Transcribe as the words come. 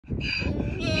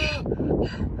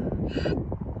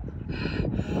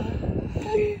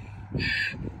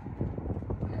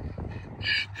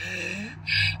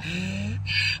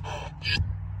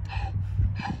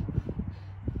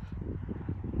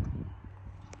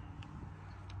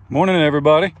Morning,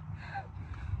 everybody.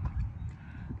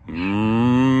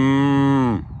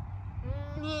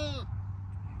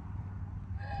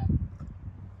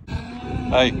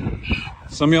 Hey,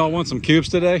 some of y'all want some cubes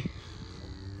today?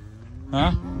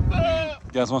 Huh?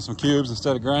 You guys want some cubes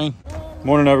instead of grain?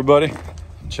 Morning, everybody.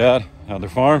 Chad, Adler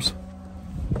Farms.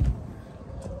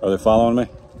 Are they following me?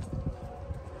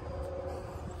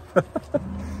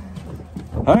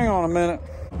 Hang on a minute.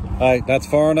 Hey, that's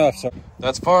far enough, sir.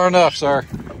 That's far enough, sir.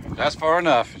 That's far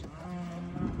enough.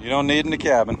 You don't need in the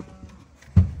cabin.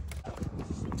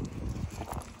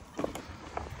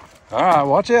 All right,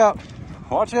 watch out.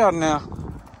 Watch out now.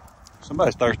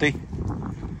 Somebody's thirsty.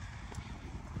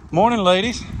 Morning,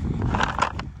 ladies.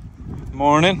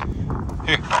 Morning.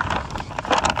 Here.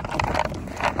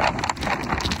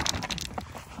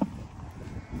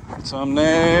 Put some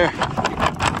there.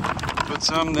 Put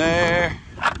some there.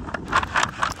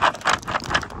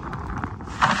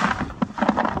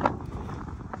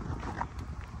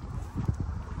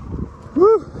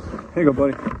 Woo! Here you go,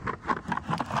 buddy.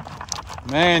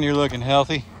 Man, you're looking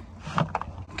healthy.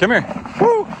 Come here.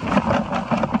 Woo!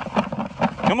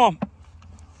 Come on.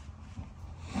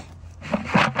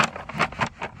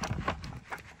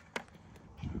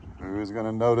 Who's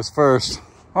gonna notice first?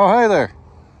 Oh, hey there.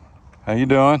 How you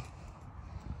doing?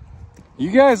 You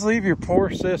guys leave your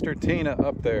poor sister Tina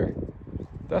up there.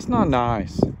 That's not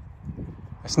nice.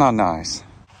 That's not nice.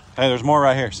 Hey, there's more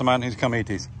right here. Somebody needs to come eat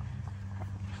these.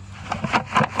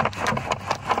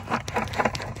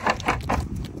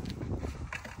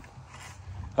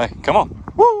 Hey, come on.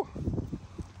 Woo!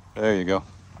 There you go.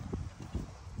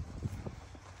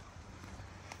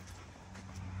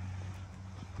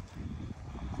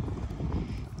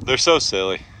 They're so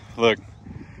silly. Look,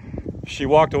 she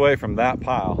walked away from that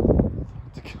pile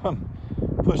to come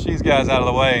push these guys out of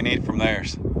the way and eat from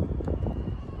theirs.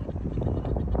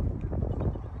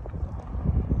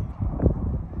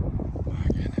 My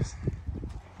goodness.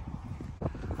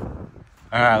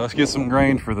 All right, let's get some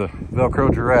grain for the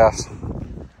Velcro giraffes.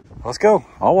 Let's go.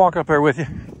 I'll walk up there with you.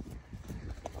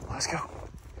 Let's go.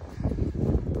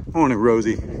 Morning,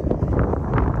 Rosie.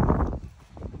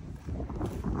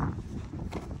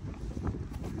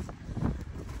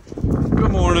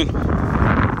 Good morning.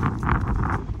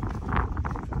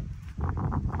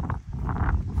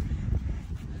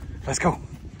 Let's go.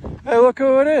 Hey, look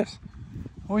who it is.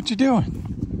 What you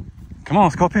doing? Come on,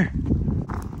 let's go up here.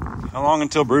 How long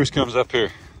until Bruce comes up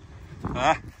here?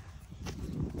 Huh?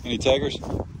 Any taggers?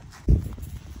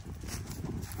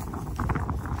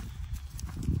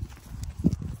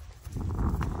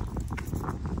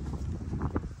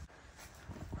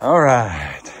 All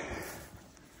right.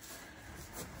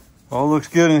 All looks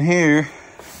good in here.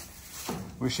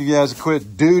 Wish you guys would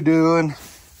quit doo-dooing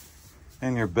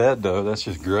in your bed, though. That's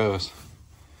just gross.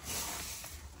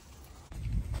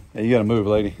 Hey, you gotta move,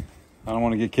 lady. I don't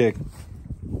want to get kicked.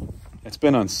 It's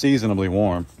been unseasonably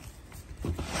warm.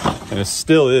 And it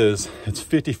still is. It's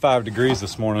 55 degrees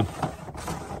this morning.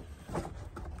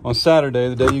 On Saturday,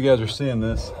 the day you guys are seeing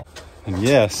this. And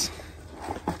yes,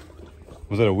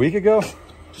 was it a week ago?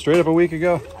 Straight up a week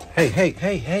ago?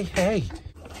 Hey.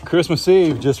 Christmas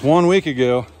Eve, just 1 week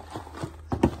ago.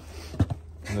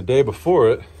 And the day before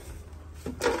it,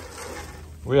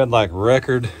 we had like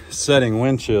record-setting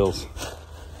wind chills.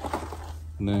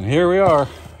 And then here we are,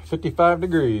 55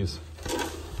 degrees.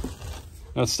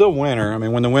 Now it's still winter. I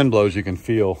mean, when the wind blows, you can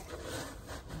feel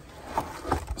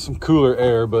some cooler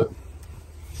air, but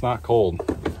it's not cold.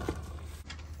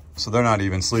 So they're not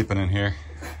even sleeping in here.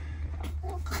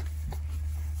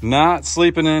 Not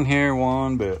sleeping in here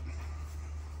one bit.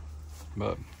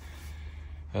 But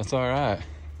that's all right.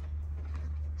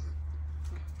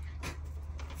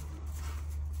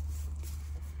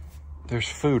 There's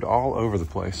food all over the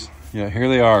place. Yeah, here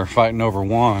they are fighting over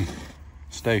one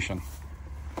station.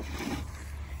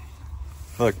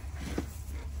 Look,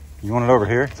 you want it over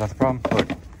here? Is that the problem?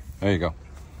 Look, there you go.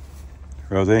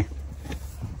 Rosie.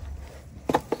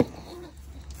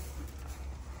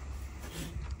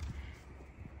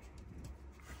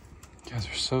 You guys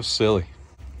are so silly.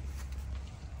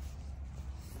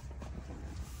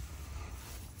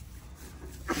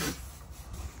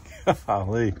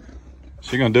 Golly.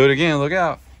 She's gonna do it again, look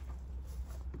out.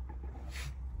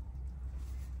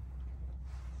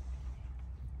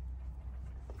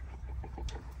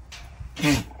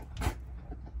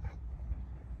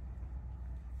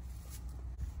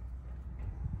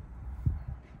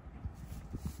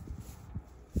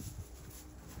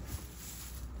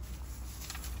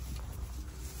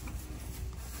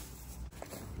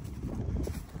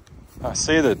 I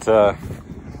see that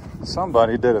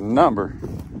somebody did a number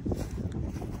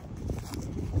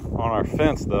on our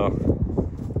fence though.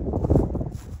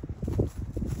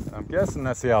 I'm guessing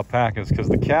that's the alpacas, because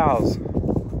the cows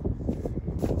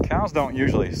don't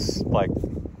usually, like,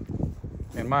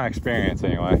 in my experience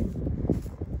anyway,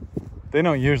 they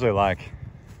don't usually like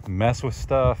mess with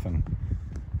stuff. And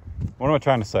what am I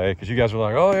trying to say? Because you guys are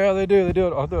like, oh yeah, they do it.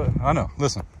 I'll do it. I know.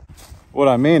 Listen, what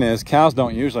I mean is cows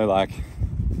don't usually like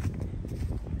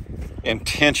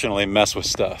intentionally mess with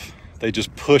stuff. They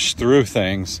just push through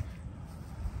things,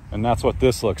 and that's what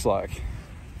this looks like.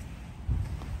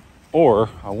 Or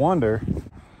I wonder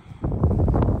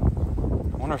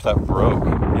if that broke.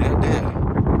 Yeah, it did.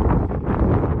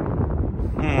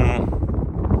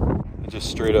 It just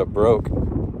straight up broke. You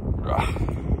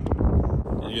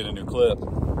get a new clip.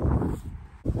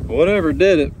 Whatever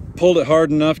did it, pulled it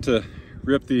hard enough to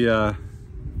rip the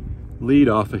lead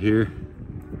off of here,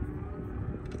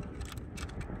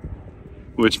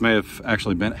 which may have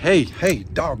actually been, hey,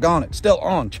 doggone it, still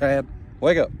on, Chad,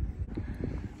 wake up.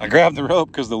 I grabbed the rope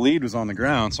because the lead was on the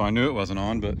ground, so I knew it wasn't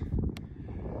on, but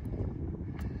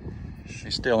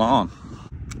she's still on.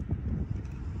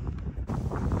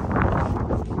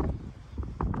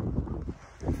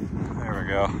 There we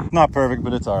go. Not perfect,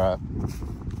 but it's all right.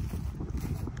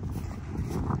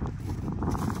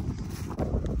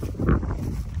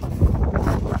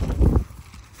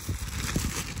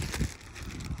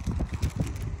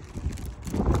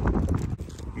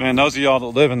 Man, those of y'all that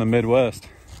live in the Midwest,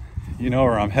 you know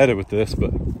where I'm headed with this,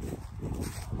 but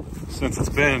since it's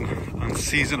been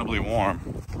unseasonably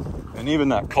warm, and even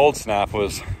that cold snap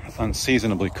was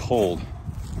unseasonably cold.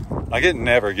 Like, it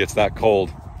never gets that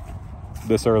cold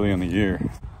this early in the year.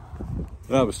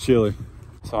 That was chilly.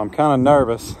 So I'm kind of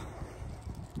nervous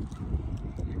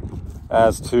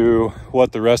as to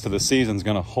what the rest of the season's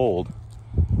gonna hold.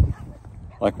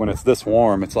 Like, when it's this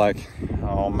warm, it's like,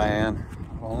 oh man,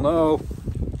 oh no,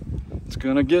 it's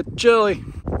gonna get chilly.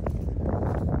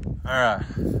 All right,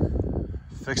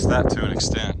 fixed that to an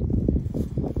extent.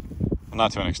 Well,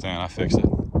 not to an extent, I fixed it.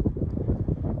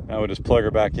 Now we'll just plug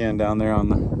her back in down there on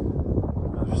the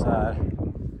other side.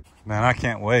 Man, I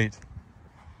can't wait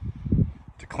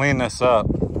to clean this up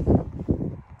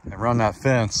and run that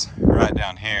fence right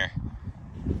down here.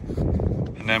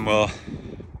 And then we'll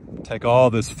take all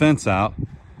this fence out,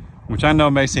 which I know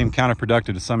may seem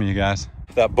counterproductive to some of you guys.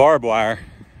 That barbed wire,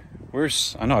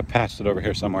 I know I patched it over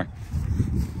here somewhere.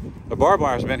 The barbed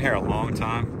wire's been here a long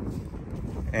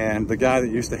time, and the guy that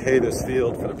used to hay this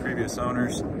field for the previous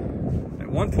owners, at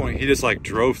one point he just like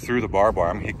drove through the barbed wire.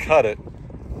 I mean, he cut it,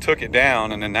 took it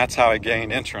down, and then that's how he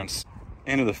gained entrance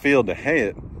into the field to hay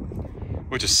it,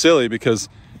 which is silly because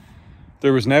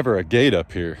there was never a gate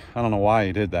up here. I don't know why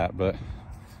he did that, but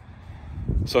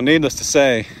so needless to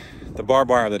say, the barbed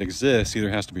wire that exists either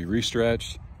has to be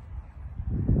restretched,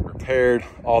 repaired,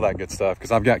 all that good stuff,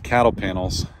 because I've got cattle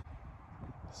panels.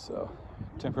 So,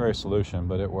 temporary solution,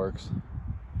 but it works.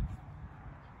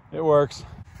 It works.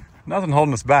 Nothing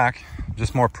holding us back,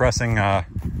 just more pressing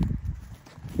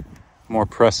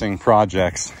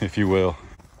projects, if you will.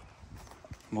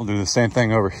 We'll do the same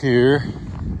thing over here.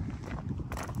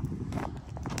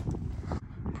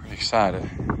 Pretty excited.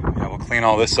 Yeah, we'll clean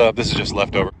all this up. This is just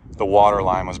leftover. The water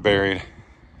line was buried.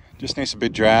 Just needs to be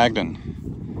dragged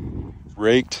and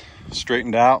raked,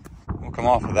 straightened out. We'll come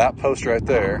off of that post right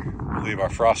there. We'll leave our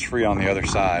frost free on the other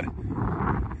side.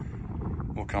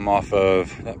 We'll come off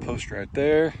of that post right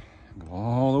there, go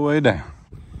all the way down.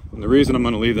 And the reason I'm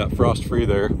going to leave that frost free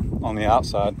there on the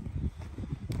outside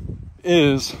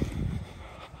is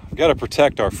I've got to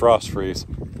protect our frost frees,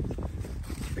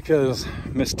 because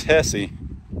Miss Tessie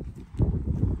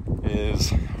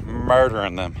is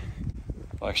murdering them.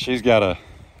 Like, she's got a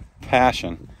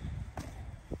passion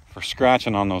for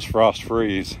scratching on those frost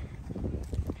frees,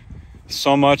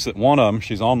 so much that one of them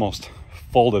she's almost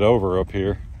folded over up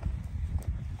here,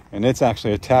 and it's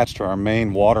actually attached to our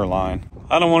main water line.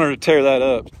 I don't want her to tear that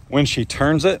up. When she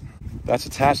turns it, that's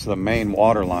attached to the main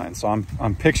water line. So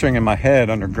I'm picturing in my head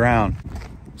underground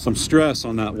some stress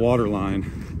on that water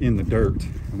line in the dirt,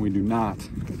 and we do not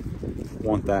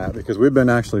want that, because we've been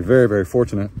actually very, very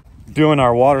fortunate doing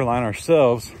our water line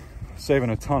ourselves, saving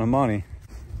a ton of money,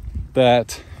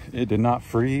 that it did not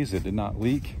freeze, it did not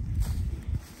leak.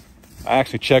 I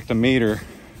actually check the meter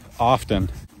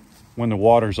often when the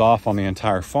water's off on the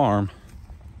entire farm.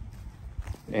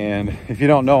 And if you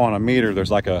don't know, on a meter,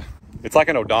 there's like it's like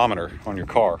an odometer on your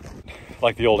car,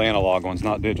 like the old analog ones,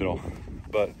 not digital.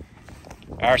 But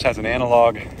ours has an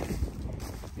analog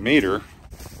meter,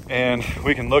 and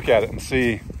we can look at it and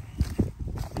see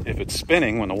if it's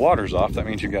spinning when the water's off. That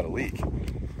means you've got a leak.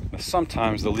 The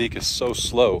sometimes the leak is so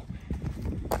slow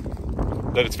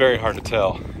that it's very hard to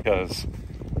tell, because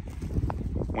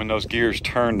when those gears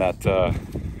turn that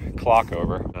clock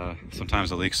over, sometimes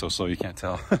the leak's so slow you can't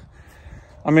tell.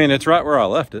 I mean, it's right where I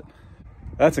left it.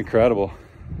 That's incredible.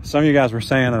 Some of you guys were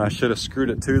saying that I should have screwed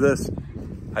it to this.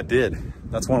 I did.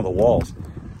 That's one of the walls.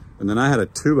 And then I had a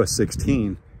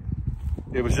 2x16.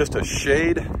 It was just a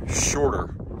shade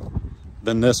shorter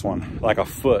than this one, like a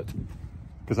foot.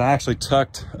 Because I actually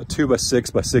tucked a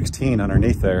 2x6x16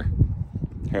 underneath there.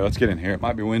 Here, let's get in here. It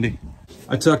might be windy.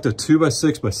 I tucked a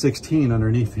 2x6x16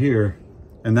 underneath here,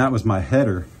 and that was my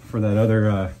header for that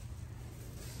other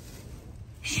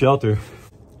shelter.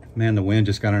 Man, the wind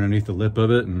just got underneath the lip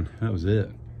of it, and that was it.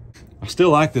 I still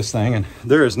like this thing, and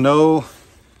there is no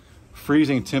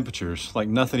freezing temperatures, like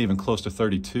nothing even close to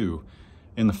 32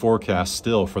 in the forecast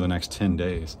still for the next 10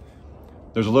 days.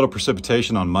 There's a little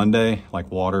precipitation on Monday, like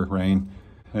water, rain.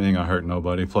 It ain't gonna hurt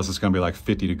nobody. Plus it's gonna be like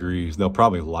 50 degrees. They'll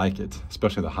probably like it,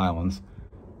 especially the Highlands.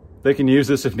 They can use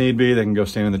this if need be. They can go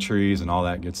stand in the trees and all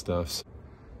that good stuff.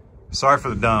 Sorry for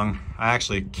the dung. I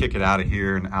actually kick it out of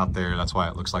here and out there. That's why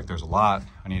it looks like there's a lot.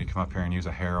 I need to come up here and use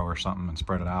a harrow or something and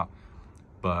spread it out.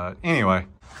 But anyway,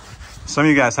 some of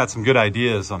you guys had some good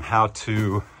ideas on how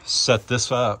to set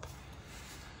this up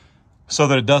so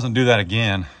that it doesn't do that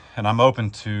again. And I'm open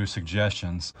to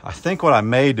suggestions. I think what I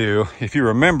may do, if you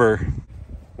remember,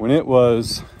 when it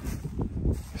was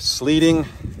sleeting,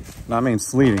 and I mean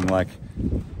sleeting, like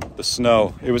the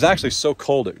snow, it was actually so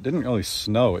cold it didn't really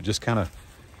snow. It just kind of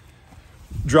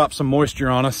dropped some moisture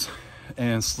on us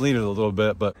and sleeted a little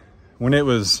bit. But when it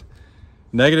was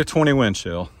 -20 wind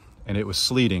chill and it was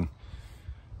sleeting,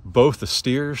 both the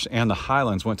steers and the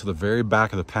Highlands went to the very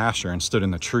back of the pasture and stood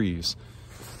in the trees.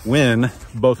 When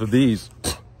both of these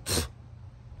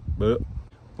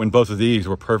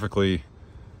were perfectly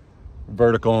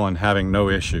vertical and having no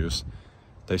issues,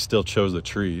 they still chose the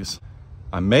trees.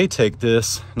 I may take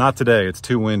this, not today, it's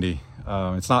too windy.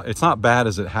 It's not bad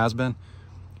as it has been,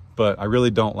 but I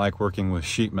really don't like working with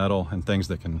sheet metal and things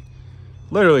that can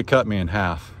literally cut me in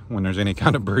half when there's any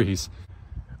kind of breeze.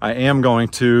 I am going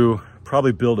to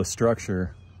probably build a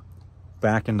structure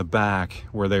back in the back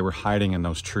where they were hiding in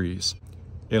those trees.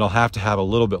 It'll have to have a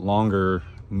little bit longer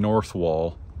north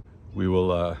wall.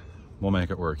 We'll make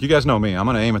it work. You guys know me, I'm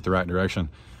gonna aim it the right direction.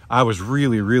 I was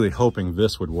really hoping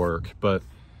this would work, but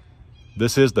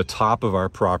this is the top of our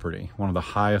property, one of the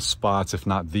highest spots, if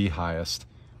not the highest.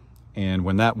 And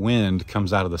when that wind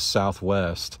comes out of the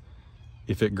southwest,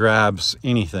 if it grabs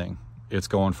anything, it's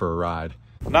going for a ride.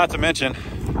 Not to mention,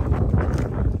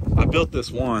 I built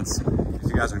this once, if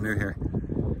you guys are new here.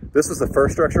 This was the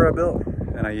first structure I built,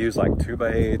 and I used like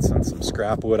 2x8s and some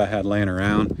scrap wood I had laying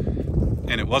around,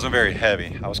 and it wasn't very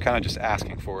heavy. I was kind of just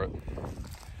asking for it.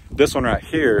 This one right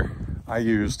here, I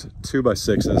used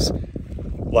 2x6s,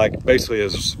 like basically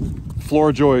as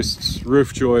floor joists,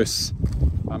 roof joists.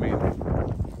 I mean,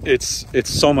 it's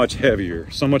so much heavier,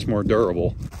 so much more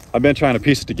durable. I've been trying to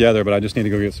piece it together, but I just need to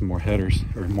go get some more headers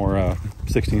or more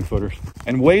 16 footers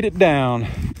and weight it down.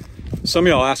 Some of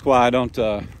y'all ask why I don't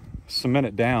cement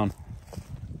it down.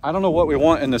 I don't know what we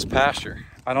want in this pasture.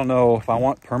 I don't know if I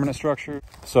want permanent structure,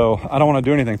 so I don't want to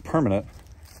do anything permanent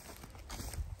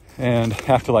and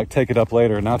have to like take it up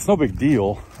later. Now it's no big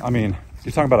deal. I mean,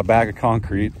 you're talking about a bag of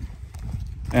concrete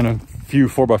and a few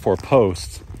 4x4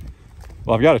 posts.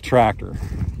 Well, I've got a tractor,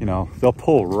 you know, they'll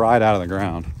pull right out of the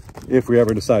ground if we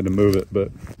ever decide to move it,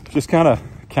 but just kind of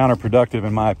counterproductive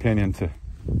in my opinion to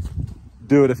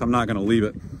do it if I'm not going to leave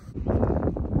it.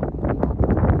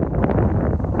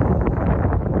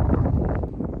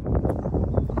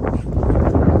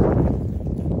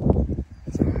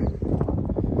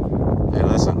 Hey,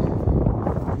 listen,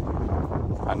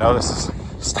 I know this is,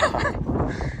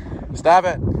 stop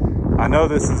it. I know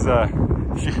this is,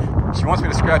 she wants me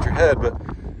to scratch her head, but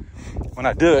when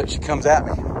I do it, she comes at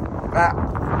me. Ah,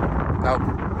 nope.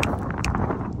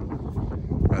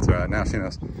 That's all right, now she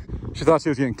knows. She thought she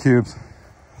was getting cubes.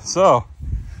 So,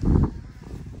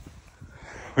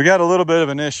 we got a little bit of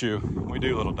an issue. We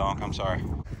do, little donk, I'm sorry.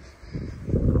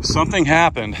 Something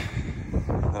happened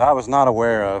that I was not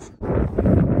aware of.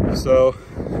 So,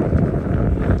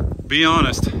 be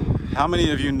honest, how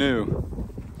many of you knew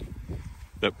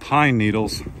that pine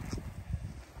needles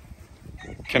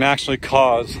can actually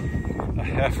cause a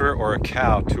heifer or a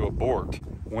cow to abort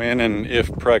when and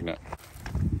if pregnant?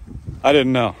 I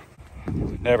didn't know.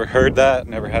 Never heard that,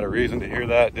 never had a reason to hear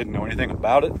that, didn't know anything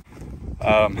about it.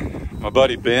 My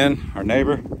buddy Ben, our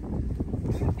neighbor,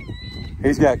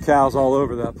 he's got cows all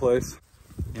over that place.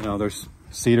 You know, there's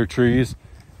cedar trees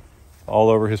all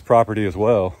over his property as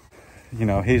well. You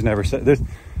know, he's never said,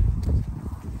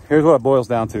 here's what it boils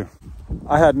down to.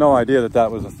 I had no idea that that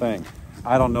was a thing.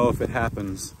 I don't know if it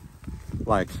happens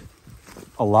like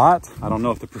a lot. I don't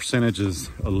know if the percentage is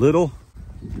a little.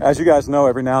 As you guys know,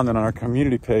 every now and then on our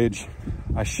community page,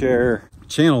 I share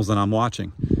channels that I'm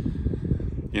watching.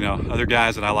 You know, other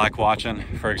guys that I like watching.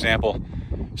 For example,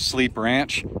 Sleep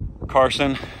Ranch,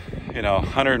 Carson, you know,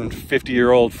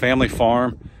 150-year-old family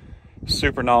farm,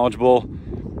 super knowledgeable.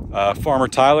 Farmer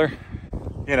Tyler,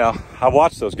 you know, I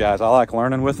watch those guys. I like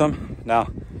learning with them. Now,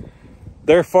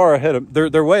 they're far ahead of,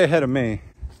 they're way ahead of me.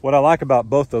 What I like about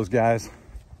both those guys,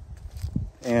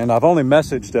 and I've only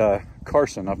messaged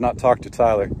Carson, I've not talked to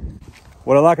Tyler.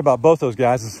 What I like about both those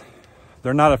guys is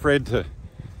they're not afraid to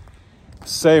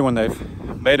say when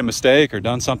they've made a mistake or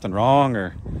done something wrong,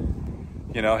 or,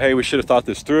 you know, hey, we should have thought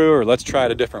this through, or let's try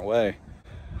it a different way.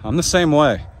 I'm the same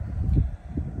way.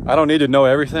 I don't need to know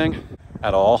everything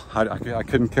at all. I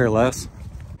couldn't care less.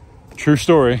 True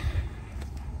story.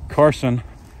 Carson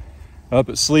up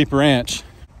at Sleep Ranch,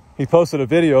 he posted a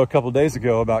video a couple days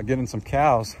ago about getting some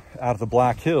cows out of the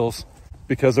Black Hills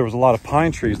because there was a lot of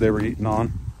pine trees they were eating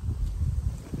on.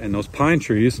 And those pine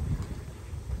trees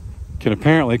can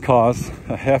apparently cause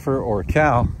a heifer or a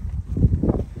cow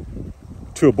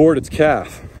to abort its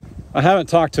calf. I haven't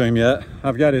talked to him yet.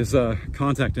 I've got his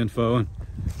contact info, and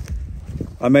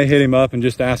I may hit him up and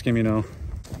just ask him, you know,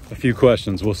 a few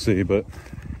questions. We'll see. But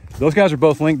those guys are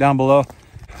both linked down below.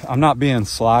 I'm not being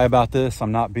sly about this.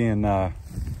 I'm not being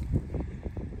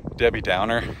Debbie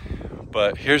Downer.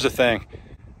 But here's the thing.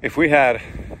 If we had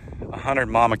 100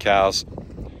 mama cows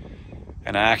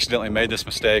and I accidentally made this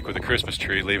mistake with a Christmas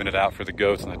tree, leaving it out for the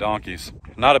goats and the donkeys,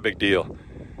 not a big deal.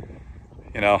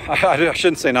 You know, I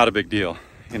shouldn't say not a big deal.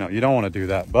 You know, you don't want to do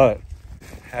that. But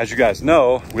as you guys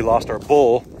know, we lost our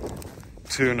bull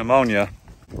to pneumonia,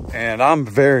 and I'm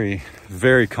very,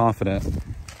 very confident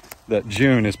that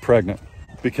June is pregnant,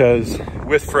 because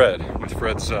with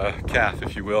Fred's calf,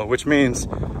 if you will, which means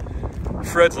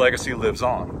Fred's legacy lives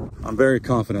on. I'm very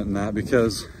confident in that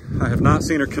because I have not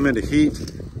seen her come into heat.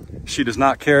 She does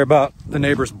not care about the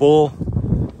neighbor's bull.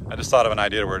 I just thought of an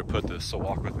idea where to put this, so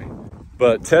walk with me.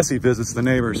 But Tessie visits the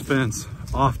neighbor's fence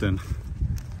often,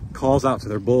 calls out to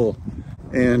their bull,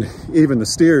 and even the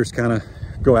steers kind of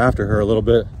go after her a little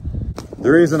bit.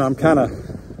 The reason I'm kind of,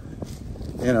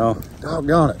 you know,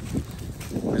 doggone it,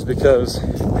 is because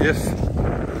if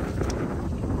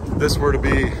this were to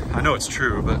be, I know it's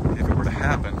true, but if it were to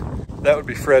happen, that would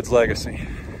be Fred's legacy.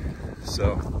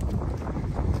 So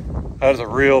that is a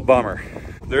real bummer.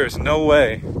 There is no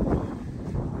way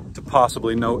to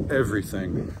possibly know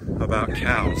everything about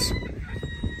cows.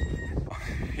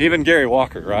 Even Gary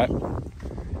Walker, right?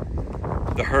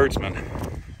 The herdsman,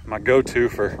 my go-to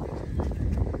for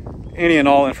any and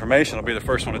all information, will be the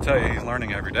first one to tell you he's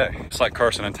learning every day. It's like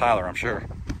Carson and Tyler, I'm sure.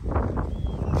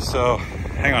 So,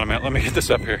 hang on a minute, let me get this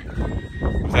up here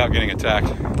without getting attacked.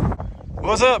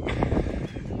 What's up?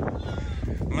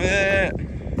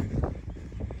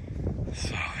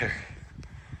 So, here.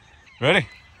 Ready?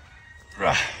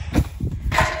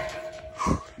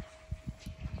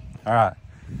 All right.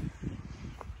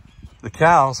 The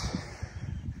cows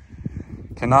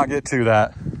cannot get to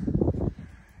that.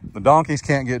 The donkeys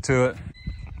can't get to it.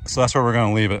 So that's where we're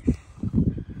gonna leave it.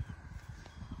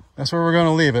 That's where we're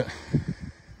gonna leave it.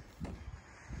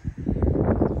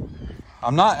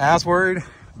 I'm not as worried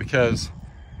because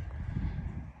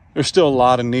there's still a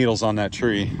lot of needles on that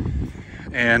tree.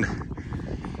 And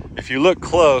if you look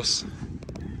close,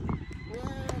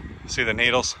 see the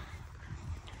needles?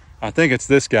 I think it's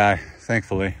this guy,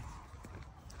 thankfully,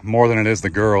 more than it is the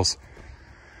girls.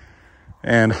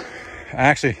 And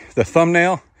actually, the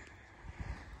thumbnail,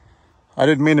 I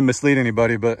didn't mean to mislead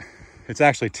anybody, but it's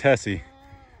actually Tessie.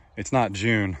 It's not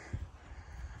June.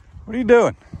 What are you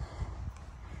doing?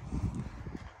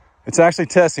 It's actually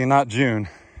Tessie, not June,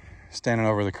 standing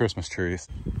over the Christmas trees.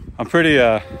 I'm pretty,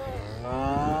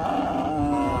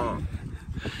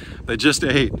 they just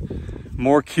ate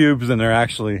more cubes than they're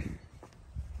actually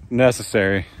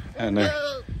necessary, and they're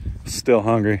still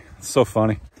hungry. It's so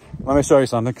funny. Let me show you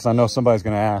something, because I know somebody's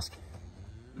gonna ask.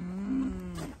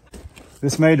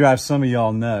 This may drive some of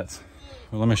y'all nuts,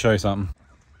 but let me show you something.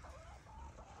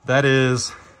 That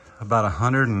is about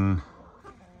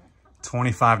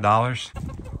 $125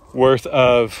 worth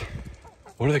of,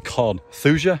 what are they called?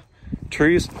 Thuja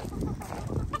trees?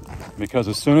 Because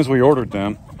as soon as we ordered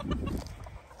them,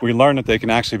 we learned that they can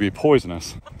actually be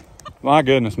poisonous. My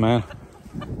goodness, man.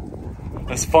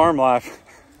 This farm life,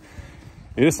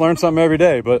 you just learn something every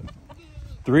day. But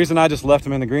the reason I just left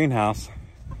them in the greenhouse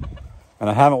and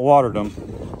I haven't watered them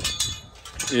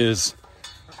is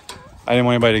I didn't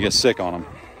want anybody to get sick on them.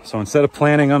 So instead of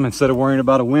planting them, instead of worrying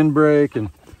about a windbreak and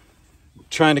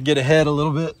trying to get ahead a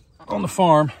little bit on the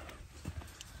farm,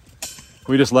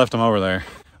 we just left them over there.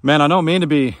 Man, I don't mean to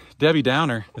be Debbie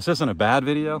Downer. This isn't a bad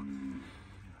video.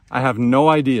 I have no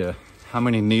idea how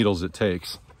many needles it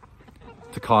takes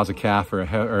to cause a calf or a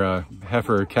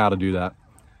heifer or a cow to do that.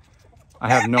 I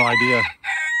have no idea.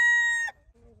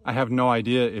 I have no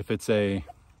idea if it's a,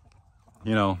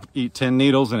 you know, eat 10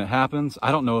 needles and it happens.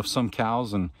 I don't know if some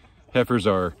cows and heifers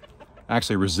are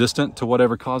actually resistant to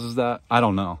whatever causes that. I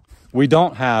don't know. We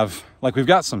don't have, like, we've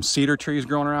got some cedar trees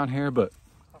growing around here, but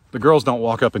the girls don't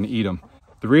walk up and eat them.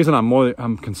 The reason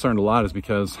I'm concerned a lot is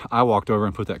because I walked over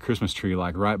and put that Christmas tree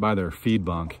like right by their feed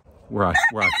bunk where I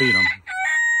feed them.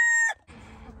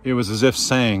 It was as if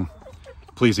saying,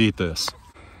 please eat this.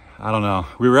 I don't know.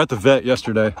 We were at the vet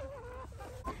yesterday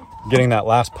getting that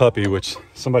last puppy, which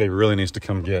somebody really needs to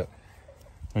come get.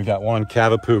 We've got one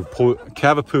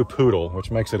Cavapoo poodle,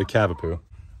 which makes it a Cavapoo,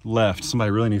 left.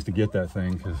 Somebody really needs to get that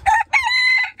thing because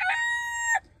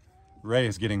Ray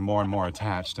is getting more and more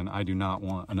attached and I do not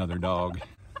want another dog.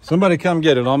 Somebody come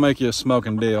get it. I'll make you a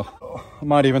smoking deal. I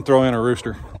might even throw in a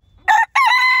rooster.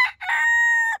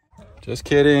 Just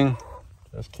kidding.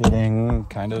 Just kidding,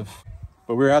 kind of.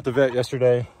 But we were at the vet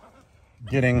yesterday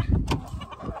getting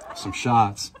some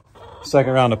shots.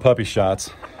 Second round of puppy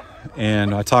shots.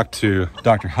 And I talked to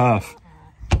Dr. Huff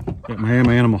at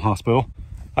Miami Animal Hospital.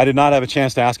 I did not have a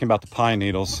chance to ask him about the pine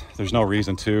needles. There's no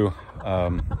reason to.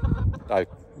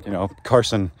 You know,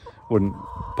 Carson wouldn't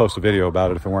post a video about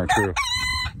it if it weren't true.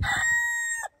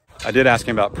 I did ask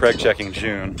him about preg checking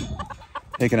June.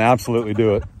 He can absolutely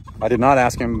do it. I did not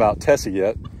ask him about Tessie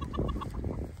yet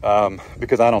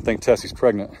because I don't think Tessie's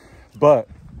pregnant. But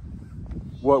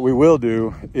what we will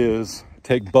do is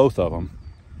take both of them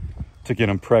to get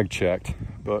them preg checked.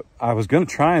 But I was gonna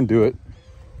try and do it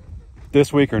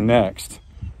this week or next,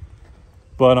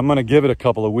 but I'm gonna give it a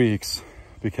couple of weeks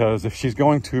because if she's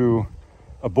going to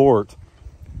abort,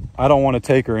 I don't want to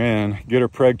take her in, get her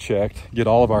preg checked, get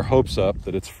all of our hopes up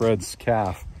that it's Fred's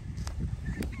calf,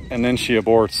 and then she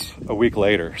aborts a week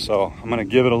later. So I'm gonna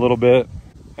give it a little bit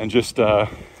and just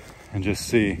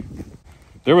see.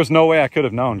 There was no way I could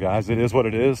have known, guys. It is what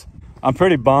it is. I'm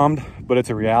pretty bummed, but it's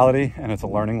a reality and it's a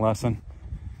learning lesson.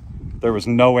 There was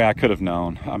no way I could have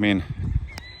known. I mean,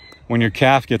 when your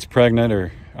calf gets pregnant,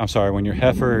 or I'm sorry, when your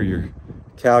heifer or your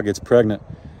cow gets pregnant,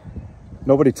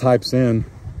 nobody types in,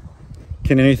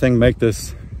 can anything make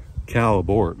this cow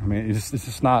abort? I mean, it's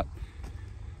just not,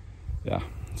 yeah,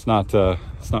 it's not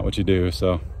what you do.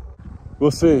 So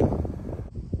we'll see.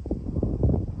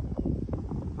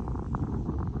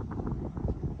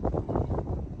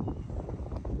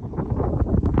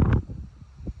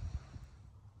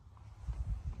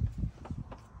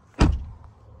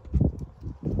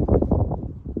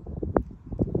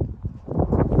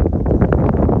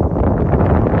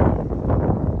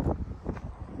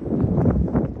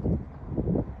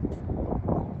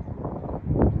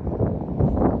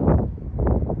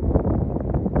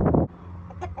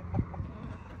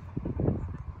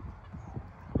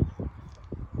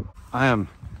 I am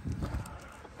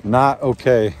not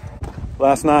okay.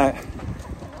 Last night,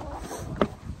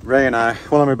 Ray and I,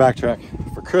 well, let me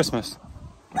backtrack. For Christmas,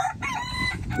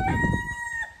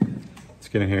 let's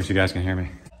get in here so you guys can hear me.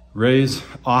 Ray's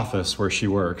office, where she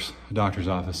works, the doctor's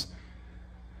office,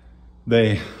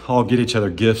 they all get each other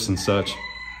gifts and such.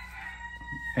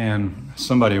 And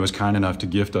somebody was kind enough to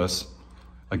gift us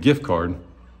a gift card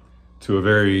to a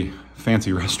very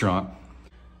fancy restaurant.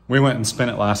 We went and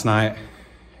spent it last night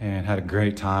and had a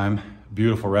great time.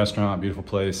 Beautiful restaurant, beautiful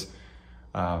place.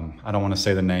 I don't want to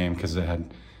say the name because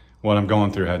what I'm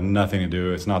going through had nothing to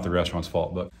do. It's not the restaurant's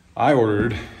fault, but I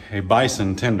ordered a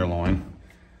bison tenderloin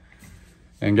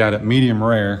and got it medium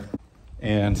rare.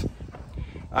 And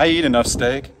I eat enough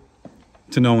steak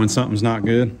to know when something's not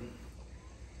good,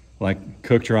 like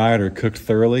cooked right or cooked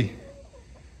thoroughly.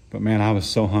 But man, I was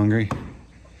so hungry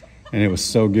and it was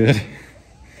so good.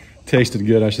 Tasted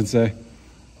good, I should say,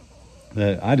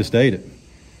 that I just ate it.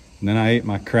 And then I ate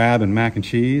my crab and mac and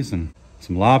cheese and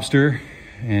some lobster,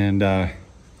 and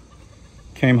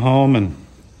came home and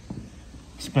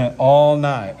spent all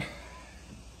night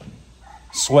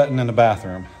sweating in the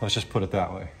bathroom. Let's just put it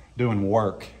that way. Doing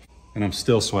work, and I'm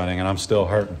still sweating and I'm still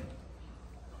hurting.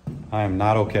 I am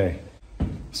not okay.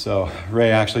 So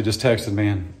Ray actually just texted me,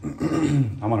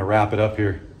 and I'm gonna wrap it up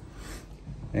here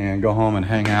and go home and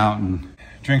hang out and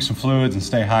drink some fluids and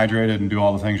stay hydrated and do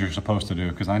all the things you're supposed to do,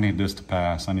 because I need this to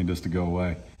pass. I need this to go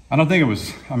away. I don't think it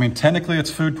was, I mean, technically it's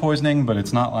food poisoning, but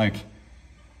it's not like,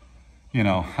 you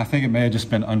know, I think it may have just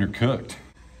been undercooked.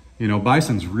 You know,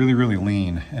 bison's really, really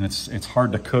lean, and it's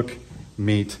hard to cook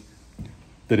meat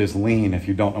that is lean if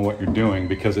you don't know what you're doing,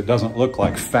 because it doesn't look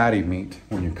like fatty meat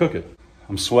when you cook it.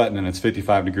 I'm sweating and it's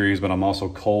 55 degrees, but I'm also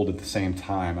cold at the same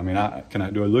time. I mean,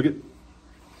 do I look it?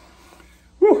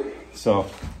 Woo! So,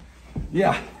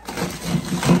 yeah.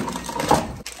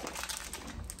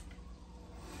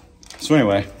 So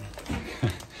anyway,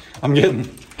 I'm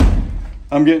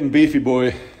getting beefy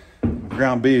boy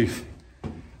ground beef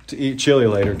to eat chili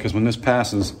later, because when this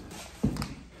passes,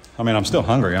 I mean, I'm still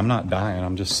hungry. I'm not dying.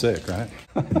 I'm just sick, right?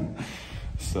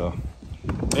 So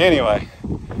anyway,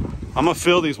 I'm gonna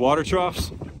fill these water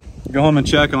troughs, go home and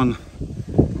check on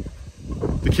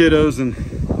the kiddos and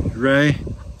Ray,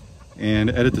 and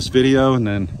edit this video, and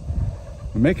then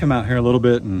we may come out here a little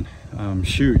bit and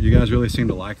shoot. You guys really seem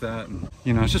to like that, and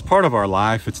you know, it's just part of our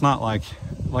life. It's not like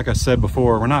I said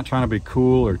before, we're not trying to be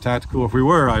cool or tactical. If we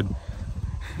were, I'd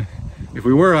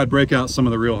break out some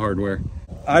of the real hardware.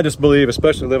 I just believe,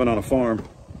 especially living on a farm,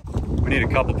 we need a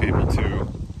couple people to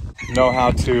know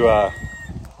how to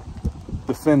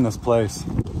defend this place.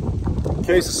 The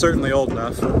case is certainly old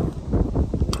enough,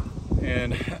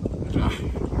 and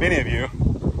many of you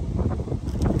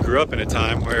grew up in a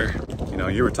time where, you know,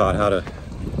 you were taught how to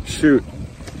shoot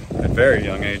at very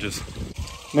young ages.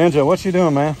 Ninja, what you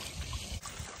doing, man?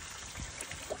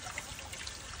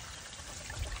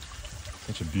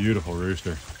 Such a beautiful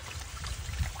rooster.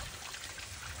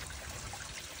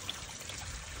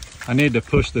 I need to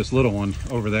push this little one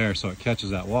over there so it catches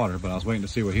that water, but I was waiting to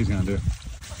see what he's gonna do.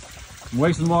 I'm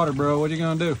wasting water, bro. What are you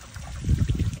gonna do?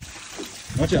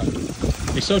 Watch out.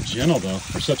 He's so gentle though,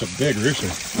 for such a big rooster.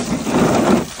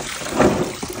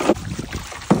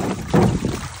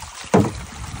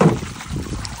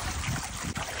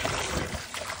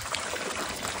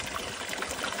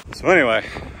 So anyway,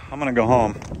 I'm gonna go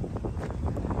home,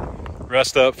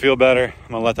 rest up, feel better.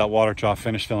 I'm gonna let that water trough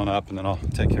finish filling up, and then I'll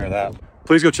take care of that.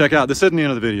 Please go check out, this isn't the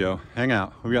end of the video. Hang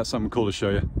out, we got something cool to show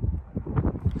you.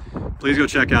 Please go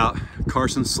check out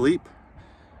Carson Sleep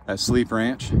at Sleep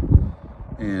Ranch.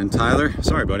 And Tyler,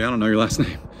 sorry buddy, I don't know your last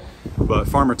name, but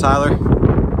Farmer Tyler,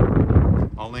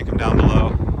 I'll link him down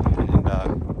below.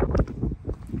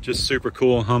 And just super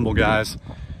cool, humble guys,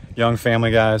 young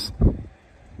family guys,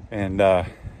 and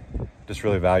just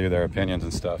really value their opinions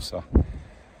and stuff. So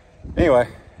anyway,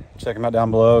 check them out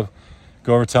down below.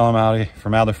 Go over, tell them Howdy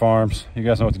from Adler Farms. You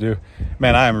guys know what to do.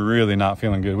 Man, I am really not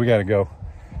feeling good. We gotta go.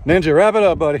 Ninja, wrap it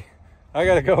up, buddy. I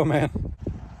gotta go, man.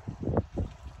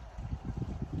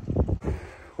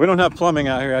 We don't have plumbing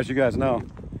out here, as you guys know.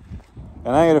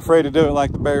 And I ain't afraid to do it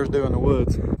like the bears do in the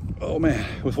woods. Oh man,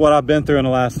 with what I've been through in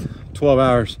the last 12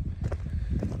 hours,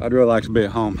 I'd really like to be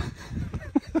at home.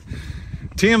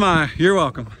 TMI, you're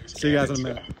welcome. See you guys in a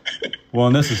minute. Well,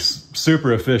 and this is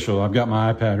super official. I've got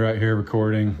my iPad right here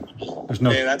recording. There's no.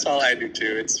 Hey, that's all I do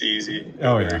too. It's easy.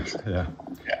 Oh yeah, yeah.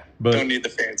 Yeah. But don't need the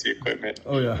fancy equipment.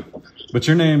 Oh yeah. But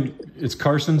your name, it's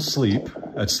Carson Sleep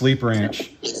at Sleep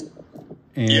Ranch,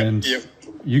 and yep.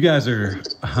 You guys are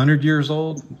 100 years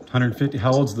old, 150.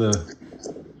 How old's the?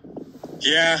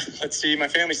 Yeah, let's see. My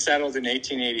family settled in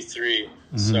 1883,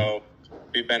 so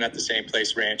we've been at the same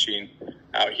place ranching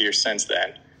out here since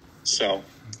then. So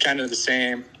kind of the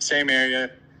same area.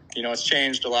 You know, it's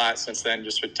changed a lot since then,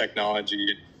 just with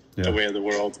technology, the way of the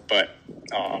world. But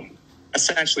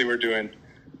essentially, we're doing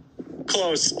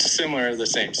close to similar, the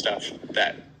same stuff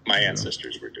that my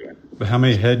ancestors were doing. But how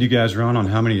many head you guys run on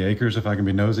how many acres, if I can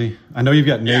be nosy? I know you've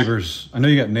got neighbors. I know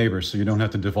you got neighbors, so you don't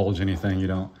have to divulge anything. You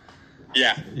don't.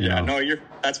 Yeah. You know. No,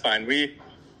 that's fine.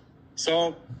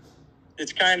 So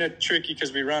it's kind of tricky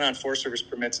because we run on Forest Service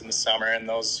permits in the summer, and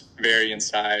those vary in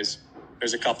size.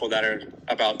 There's a couple that are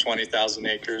about 20,000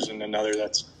 acres and another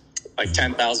that's like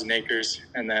 10,000 acres.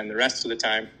 And then the rest of the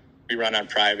time we run on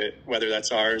private, whether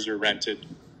that's ours or rented.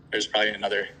 There's probably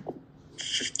another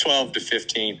 12 to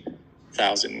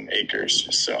 15,000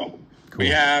 acres. So we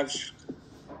have,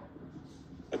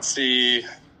 let's see,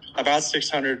 about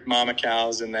 600 mama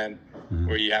cows, and then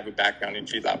we have a backgrounding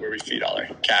feedlot where we feed all our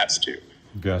calves too.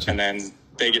 Gotcha. And then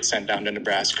they get sent down to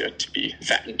Nebraska to be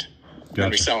fattened. Gotcha.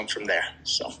 And we sell them from there.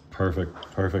 So perfect.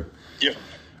 Yep.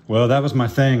 Well, that was my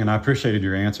thing, and I appreciated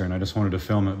your answer, and I just wanted to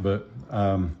film it, but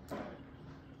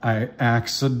I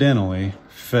accidentally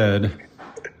fed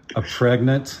a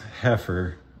pregnant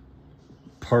heifer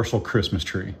partial Christmas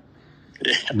tree.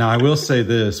 Yeah. Now, I will say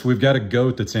this. We've got a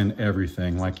goat that's in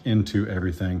everything, like into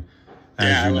everything,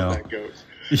 as you know. I love that goat.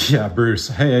 Yeah, Bruce.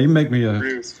 Hey, you make me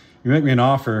an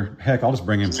offer. Heck, I'll just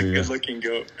bring him to you. Good-looking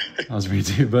goat. I was me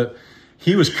too, but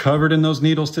he was covered in those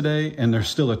needles today, and there's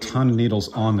still a ton of needles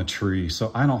on the tree.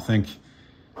 So I don't think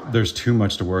there's too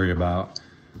much to worry about.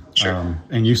 Sure.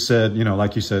 And you said, you know,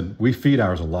 like you said, we feed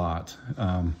ours a lot.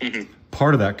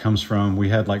 part of that comes from, we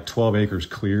had like 12 acres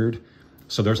cleared.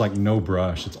 So there's like no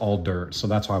brush, it's all dirt. So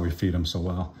that's why we feed them so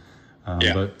well.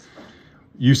 But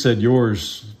you said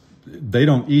yours, they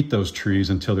don't eat those trees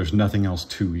until there's nothing else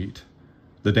to eat.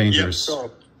 The danger is...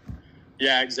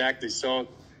 Yeah, exactly. So,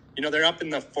 you know, they're up in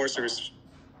the Forest Service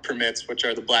permits, which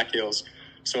are the Black Hills.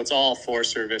 So it's all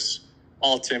Forest Service,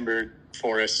 all timbered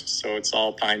forest. So it's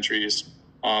all pine trees.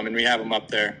 And we have them up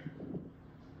there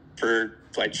for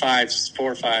like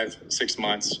 4, 5, 6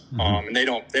 months. And they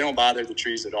don't bother the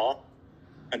trees at all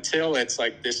until it's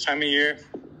like this time of year.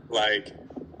 Like,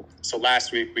 so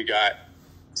last week we got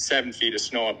 7 feet of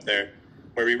snow up there,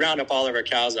 where we round up all of our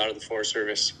cows out of the Forest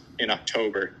Service in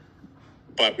October,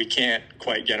 but we can't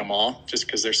quite get them all just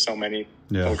because there's so many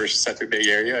over such a big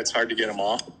area. It's hard to get them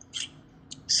all.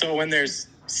 So when there's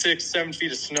 6, 7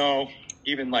 feet of snow,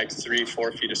 even like 3,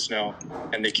 4 feet of snow,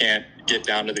 and they can't get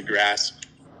down to the grass,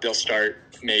 they'll start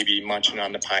maybe munching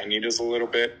on the pine needles a little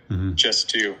bit, just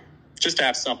to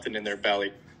have something in their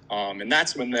belly. And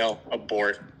that's when they'll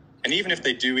abort. And even if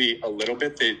they do eat a little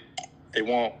bit, they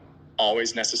won't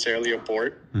always necessarily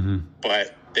abort,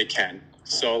 but they can.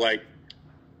 So like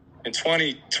in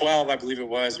 2012, I believe it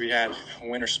was, we had a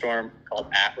winter storm called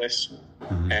Atlas.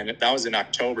 And that was in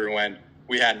October when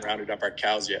we hadn't rounded up our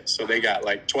cows yet. So they got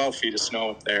like 12 feet of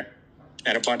snow up there.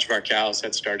 And a bunch of our cows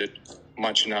had started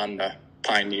munching on the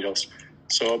pine needles.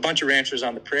 So a bunch of ranchers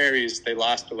on the prairies, they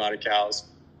lost a lot of cows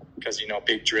because, you know,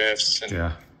 big drifts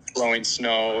and blowing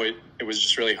snow. It was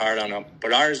just really hard on them.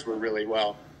 But ours were really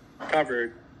well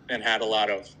covered and had a lot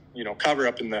of, you know, cover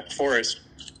up in the forest.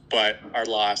 But our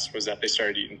loss was that they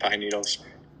started eating pine needles.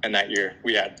 And that year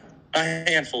we had a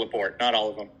handful abort, not all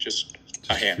of them, just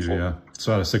a handful. Yeah,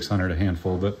 so out of 600, a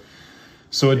handful. But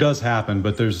so it does happen,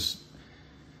 but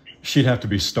she'd have to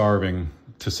be starving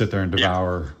to sit there and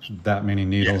devour that many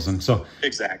needles. And so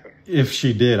exactly, if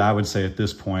she did, I would say at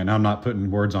this point, I'm not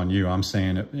putting words on you, I'm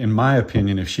saying, in my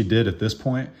opinion, if she did at this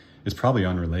point, it's probably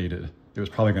unrelated. It was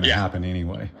probably going to happen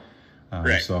anyway.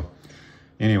 So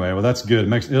anyway, well, that's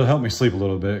good. It'll help me sleep a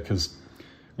little bit, because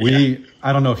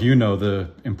I don't know if you know the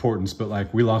importance, but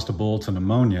like we lost a bull to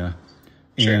pneumonia,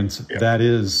 and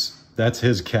that's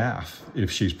his calf if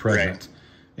she's pregnant.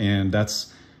 And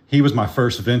he was my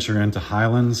first venture into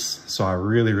Highlands. So I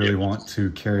really, really want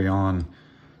to carry on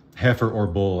heifer or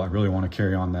bull. I really want to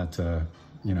carry on that,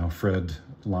 you know, Fred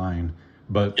line,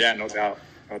 but yeah, no doubt.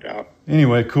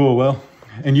 Anyway, cool. Well,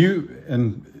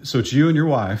 so it's you and your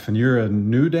wife, and you're a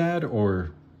new dad,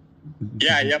 or?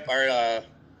 Yeah. Yep.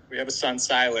 We have a son,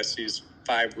 Silas. He's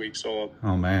 5 weeks old.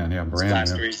 Oh man. Yeah. Brand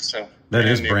last new. Week, so that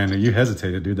is brand new. You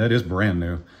hesitated, dude. That is brand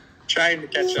new. Trying to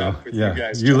catch up with you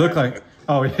guys. You look like,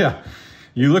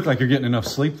 you look like you're getting enough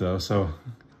sleep though. So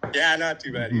yeah, not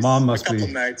too bad. Mom must be a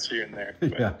couple nights here and there.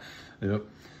 But. Yeah. Yep.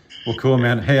 Well, cool,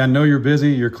 man. Hey, I know you're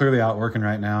busy. You're clearly out working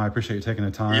right now. I appreciate you taking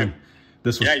the time.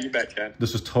 You bet, Ken.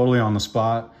 This was totally on the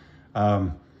spot.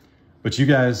 But you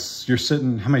guys, you're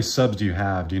sitting, how many subs do you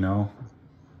have? Do you know?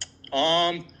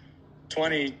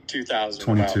 22,000.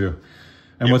 22. About.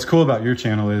 And what's cool about your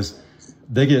channel is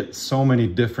they get so many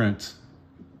different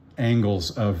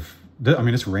angles of, I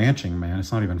mean, it's ranching, man.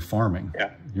 It's not even farming.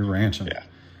 Yeah. You're ranching.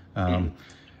 Yeah.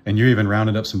 And you even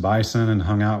rounded up some bison and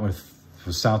hung out with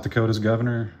South Dakota's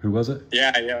governor. Who was it?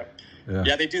 Yeah,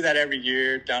 they do that every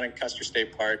year down in Custer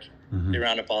State Park. They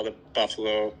round up all the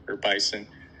buffalo or bison.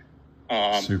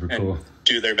 Super cool. And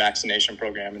do their vaccination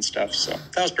program and stuff. So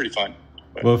that was pretty fun.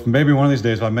 But, well, if maybe one of these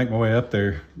days if I make my way up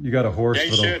there, you got a horse.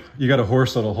 You got a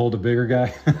horse that'll hold a bigger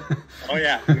guy. Oh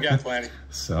yeah, we got plenty.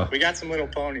 So we got some little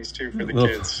ponies too for the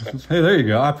kids. So. Hey, there you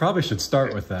go. I probably should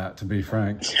start with that, to be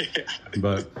frank.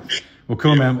 But well,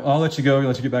 cool, man. I'll let you go.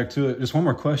 Let you get back to it. Just one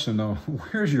more question though.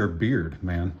 Where's your beard,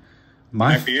 man?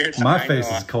 My beard. My face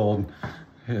is cold.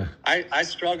 Yeah. I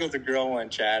struggle to grow one,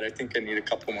 Chad. I think I need a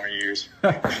couple more years.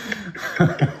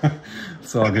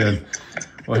 It's all good.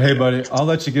 Well, hey, buddy, I'll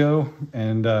let you go,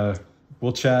 and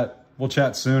we'll chat. We'll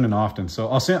chat soon and often. So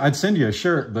I'd send you a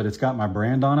shirt, but it's got my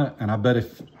brand on it, and I bet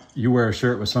if you wear a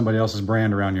shirt with somebody else's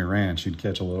brand around your ranch, you'd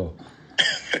catch a little.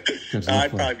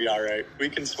 I'd probably be all right. We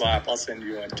can swap. I'll send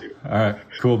you one too. All right,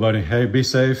 cool, buddy. Hey, be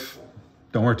safe.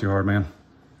 Don't work too hard, man.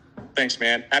 Thanks,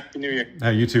 man. Happy New Year.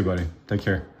 Hey, you too, buddy. Take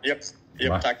care. Yep.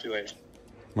 Bye. Talk to you later.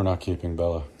 We're not keeping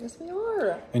Bella. Yes, we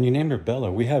are. And you named her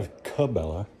Bella. We have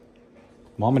Cabella.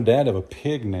 Mom and Dad have a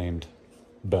pig named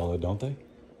Bella, don't they?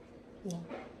 No.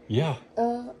 Yeah.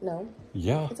 No.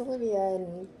 Yeah. It's Olivia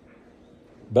and...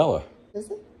 Bella.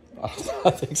 Is it? I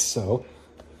think so.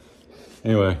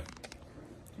 Anyway,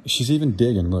 she's even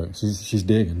digging. Look, she's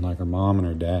digging like her mom and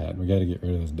her dad. We got to get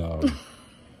rid of this dog.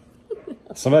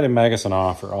 Somebody make us an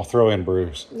offer. I'll throw in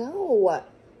Bruce. No.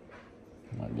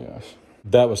 Oh my gosh.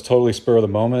 That was totally spur of the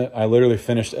moment. I literally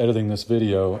finished editing this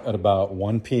video at about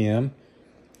 1 p.m.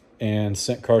 and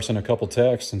sent Carson a couple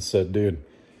texts and said, dude,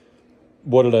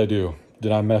 what did I do?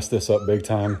 Did I mess this up big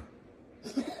time?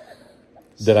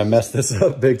 Did I mess this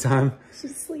up big time?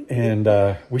 She's sleeping.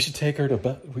 And we should take her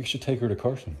to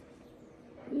Carson.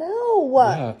 No.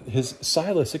 Yeah, his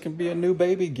Silas, it can be a new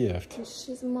baby gift.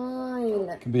 She's mine.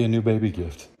 It can be a new baby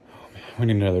gift. Oh man, we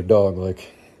need another dog,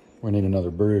 like we need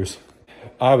another Bruce.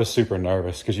 I was super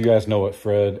nervous because you guys know what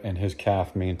Fred and his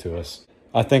calf mean to us.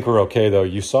 I think we're okay though.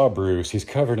 You saw Bruce, he's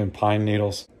covered in pine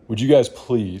needles. Would you guys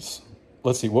please,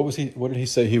 let's see, what did he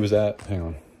say he was at? Hang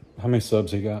on, how many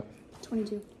subs he got?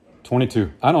 22.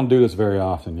 22. I don't do this very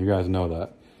often, you guys know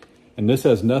that. And this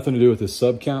has nothing to do with his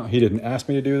sub count. He didn't ask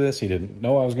me to do this. He didn't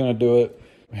know I was going to do it.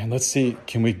 Man, let's see.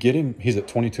 Can we get him? He's at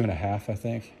 22 and a half, I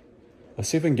think. Let's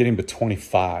see if we can get him to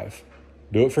 25.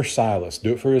 Do it for Silas.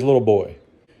 Do it for his little boy.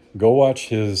 Go watch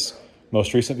his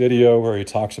most recent video where he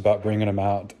talks about bringing him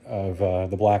out of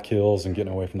the Black Hills and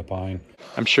getting away from the pine.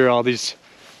 I'm sure all these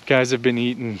guys have been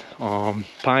eating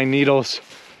pine needles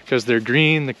because they're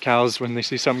green. The cows, when they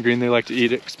see something green, they like to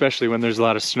eat it, especially when there's a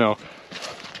lot of snow.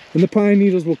 And the pine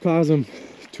needles will cause them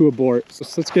to abort. So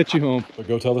let's get you home. But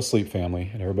go tell the Sleep family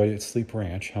and everybody at Sleep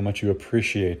Ranch how much you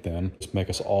appreciate them. Just make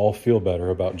us all feel better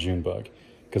about Junebug,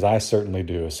 because I certainly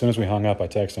do. As soon as we hung up, I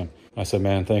texted him. I said,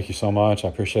 man, thank you so much. I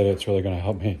appreciate it. It's really going to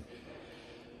help me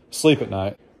sleep at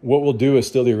night. What we'll do is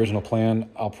still the original plan.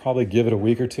 I'll probably give it a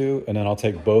week or two, and then I'll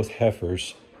take both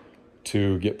heifers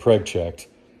to get preg checked.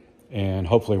 And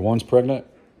hopefully one's pregnant,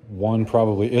 one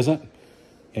probably isn't.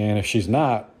 And if she's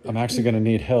not, I'm actually going to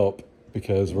need help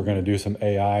because we're going to do some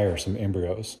AI or some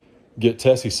embryos. Get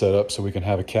Tessie set up so we can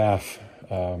have a calf.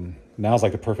 Now's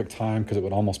like the perfect time because it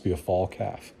would almost be a fall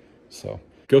calf. So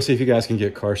go see if you guys can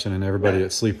get Carson and everybody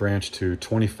at Sleep Ranch to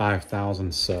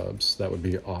 25,000 subs. That would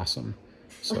be awesome.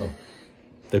 So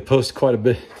they post quite a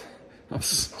bit. I'm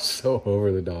so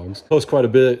over the dogs. Post quite a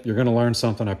bit. You're going to learn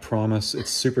something, I promise. It's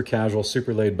super casual,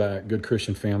 super laid back, good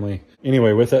Christian family.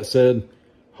 Anyway, with that said,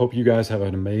 hope you guys have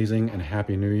an amazing and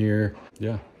happy new year.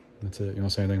 Yeah, that's it. You want to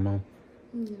say anything, Mom?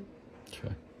 No.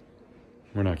 Okay.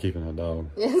 We're not keeping that dog.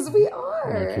 Yes, we are.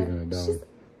 We're not keeping that dog.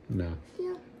 No.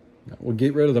 Yeah. No. Well,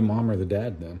 get rid of the mom or the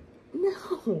dad then.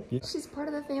 No. Yeah. She's part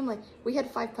of the family. We had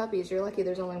 5 puppies. You're lucky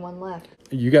there's only 1 left.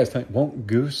 You guys think, won't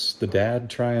Goose, the dad,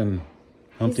 try and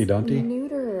Humpty Dumpty? He's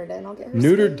neutered, and I'll get her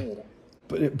Neutered?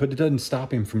 spayed. But it doesn't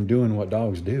stop him from doing what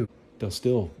dogs do. They'll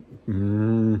still...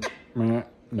 Nope.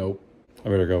 I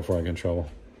better go before I get in trouble.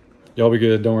 Y'all be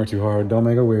good. Don't work too hard. Don't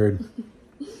make it weird.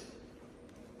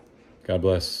 God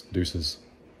bless. Deuces.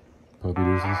 Puppy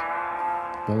deuces.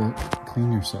 But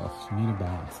clean yourself. You need a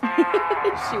bath.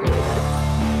 She really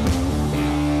does.